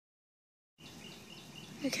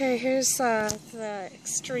Okay, here's the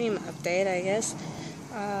extreme update, I guess.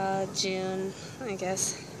 June, I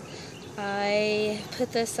guess. I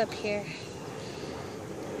put this up here.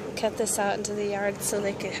 Cut this out into the yard so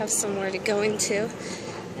they could have somewhere to go into.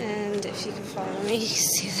 And if you can follow me, you can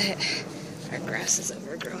see that our grass is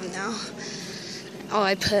overgrown now. Oh,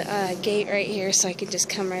 I put a gate right here so I could just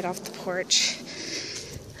come right off the porch.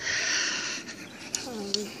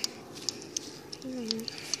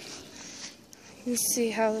 You can see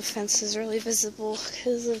how the fence is really visible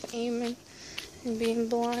because of E.M.S and being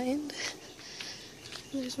blind.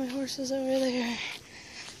 There's my horses over there.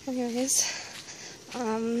 Anyways,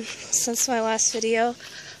 since my last video,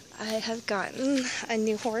 I have gotten a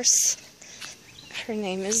new horse. Her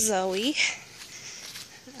name is Zoe,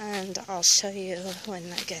 and I'll show you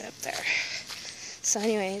when I get up there. So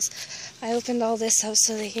anyways, I opened all this up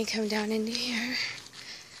so they can come down into here.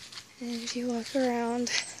 And if you walk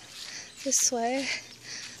around this way,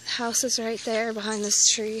 the house is right there behind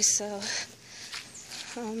this tree, so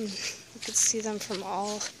you can see them from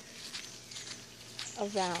all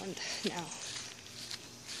around now.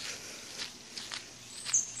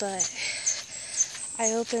 But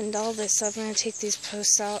I opened all this up. I'm going to take these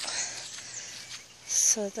posts out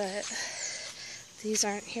so that these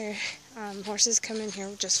aren't here. Horses come in here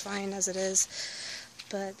just fine as it is,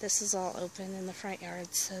 but this is all open in the front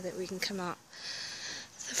yard so that we can come out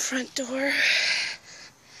the front door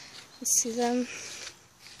and see them.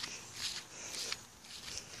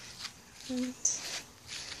 And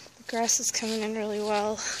the grass is coming in really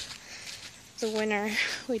well. The winter,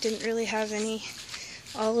 we didn't really have any.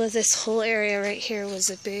 All of this whole area right here was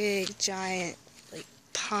a big, giant, like,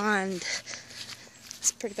 pond.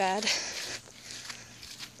 It's pretty bad.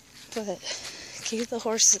 But gave the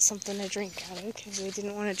horses something to drink out of because we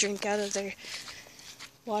didn't want to drink out of their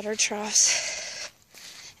water troughs.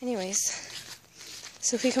 Anyways,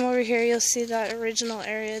 so if we come over here, you'll see that original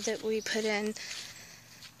area that we put in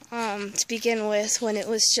to begin with when it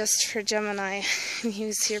was just for Gemini and he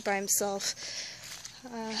was here by himself.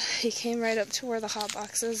 He came right up to where the hot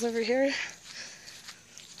box is over here.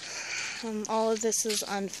 All of this is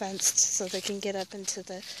unfenced so they can get up into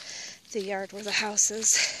the yard where the house is.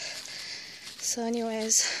 So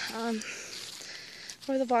anyways,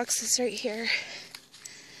 where the box is right here,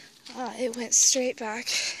 it went straight back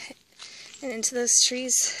and into those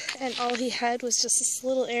trees, and all he had was just this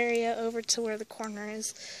little area over to where the corner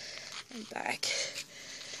is and back.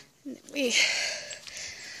 And we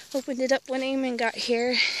opened it up when E.M.S got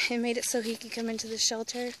here and made it so he could come into the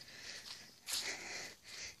shelter.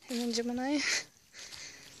 And then Gemini.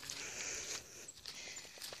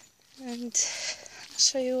 And I'll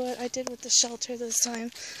show you what I did with the shelter this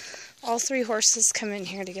time. All three horses come in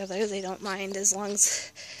here together. They don't mind as long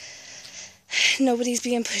as nobody's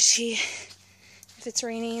being pushy. If it's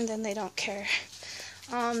raining, then they don't care.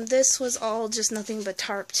 This was all just nothing but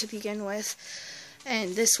tarp to begin with.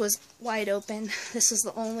 And this was wide open. This was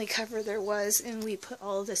the only cover there was, and we put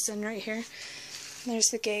all of this in right here. There's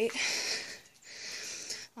the gate.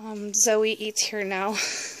 Zoe eats here now.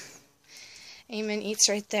 E.M.S eats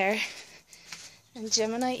right there. And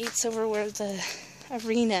Gemini eats over where the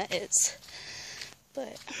arena is.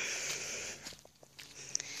 But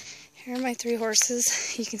here are my three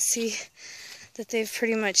horses. You can see that they've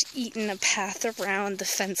pretty much eaten a path around the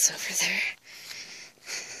fence over there.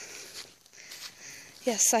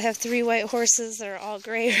 Yes, I have three white horses. They're all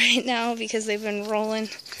gray right now because they've been rolling.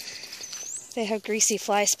 They have greasy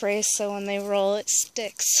fly sprays, so when they roll, it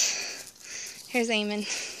sticks. Here's E.M.S.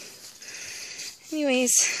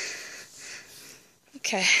 Anyways.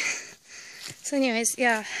 Okay. So anyways,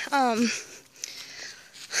 yeah.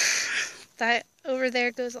 That over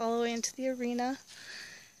there goes all the way into the arena.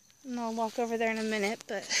 And I'll walk over there in a minute,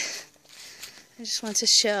 but I just want to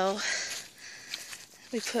show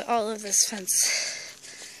we put all of this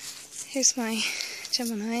fence. Here's my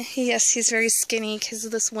Gemini. Yes, he's very skinny because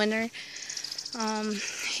of this winter.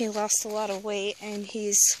 He lost a lot of weight and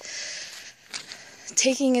he's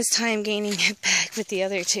taking his time gaining it back, but the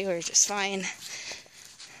other two are just fine.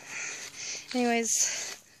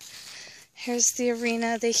 Anyways, here's the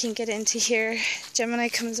arena. They can get into here. Gemini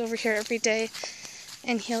comes over here every day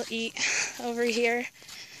and he'll eat over here.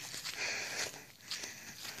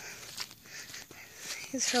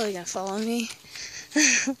 He's probably gonna follow me.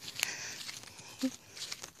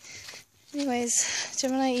 Anyways,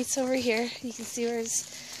 Gemini eats over here. You can see where his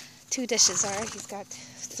two dishes are. He's got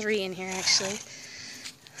three in here, actually.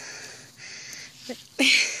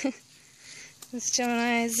 This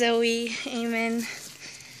Gemini, Zoe, E.M.S.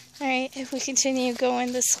 Alright, if we continue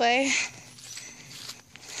going this way.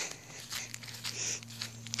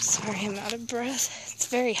 Sorry, I'm out of breath. It's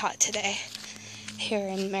very hot today here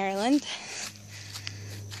in Maryland.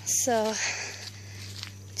 So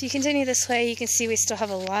if you continue this way, you can see we still have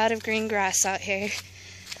a lot of green grass out here.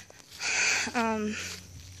 I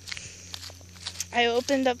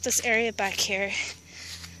opened up this area back here.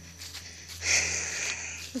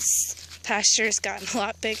 This pasture's gotten a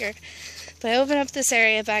lot bigger. But I opened up this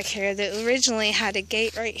area back here that originally had a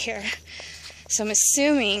gate right here. So I'm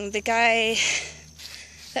assuming the guy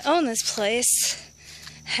that owned this place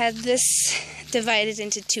had this divided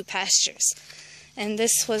into 2 pastures. And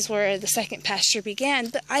this was where the second pasture began.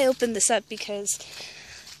 But I opened this up because,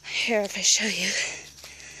 here, if I show you.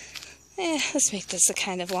 Let's make this a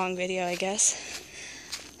kind of long video, I guess.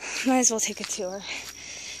 Might as well take a tour.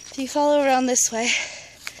 If you follow around this way,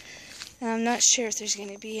 and I'm not sure if there's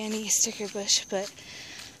going to be any sticker bush, but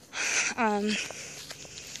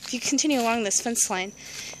if you continue along this fence line,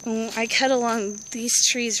 and I cut along these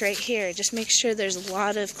trees right here, just make sure there's a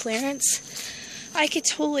lot of clearance. I could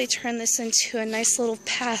totally turn this into a nice little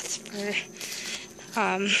path for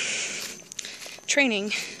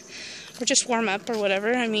training, or just warm up or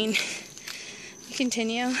whatever. I mean, you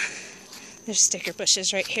continue. There's sticker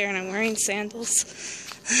bushes right here, and I'm wearing sandals.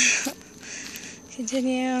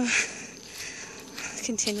 Continue.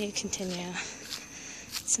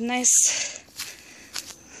 It's a nice,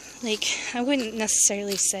 like, I wouldn't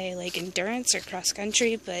necessarily say like endurance or cross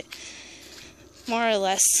country, but more or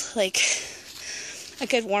less like a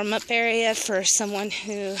good warm-up area for someone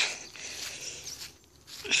who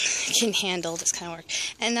can handle this kind of work.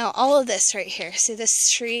 And now all of this right here, see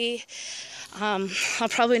this tree, I'll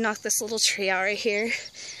probably knock this little tree out right here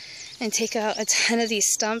and take out a ton of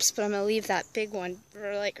these stumps, but I'm going to leave that big one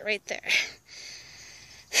like right there.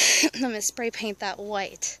 I'm going to spray paint that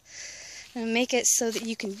white and make it so that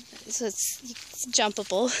it's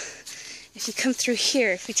jumpable. If you come through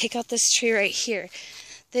here, if we take out this tree right here,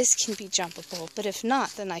 this can be jumpable, but if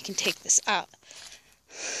not, then I can take this out.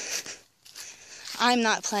 I'm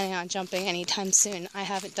not planning on jumping anytime soon. I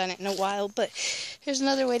haven't done it in a while, but here's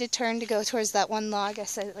another way to turn to go towards that one log I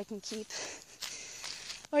said I can keep.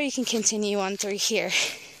 Or you can continue on through here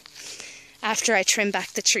after I trim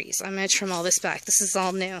back the trees. I'm going to trim all this back. This is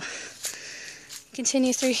all new.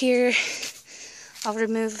 Continue through here. I'll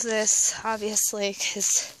remove this, obviously,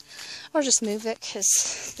 or just move it,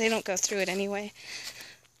 because they don't go through it anyway.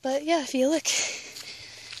 But yeah, if you look,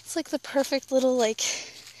 it's like the perfect little, like,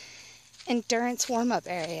 endurance warm-up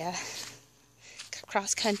area.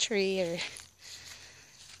 Cross country or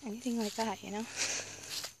anything like that, you know?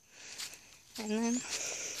 And then,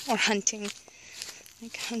 or hunting,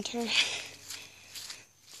 like hunter,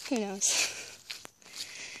 who knows.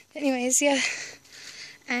 Anyways, yeah,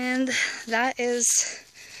 and that is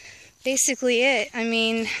basically it. I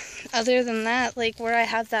mean, other than that, like where I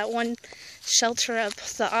have that one shelter up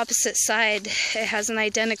the opposite side, it has an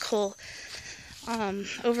identical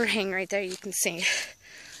overhang right there, you can see.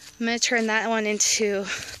 I'm going to turn that one into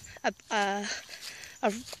I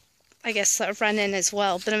guess a run-in as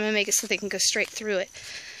well, but I'm going to make it so they can go straight through it.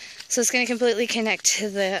 So it's going to completely connect to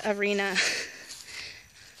the arena.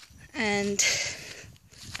 And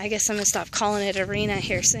I guess I'm going to stop calling it arena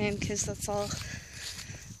here soon, because that's all,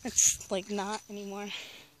 it's like not anymore.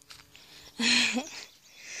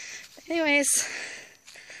 Anyways,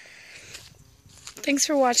 thanks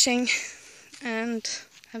for watching, and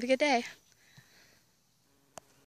have a good day.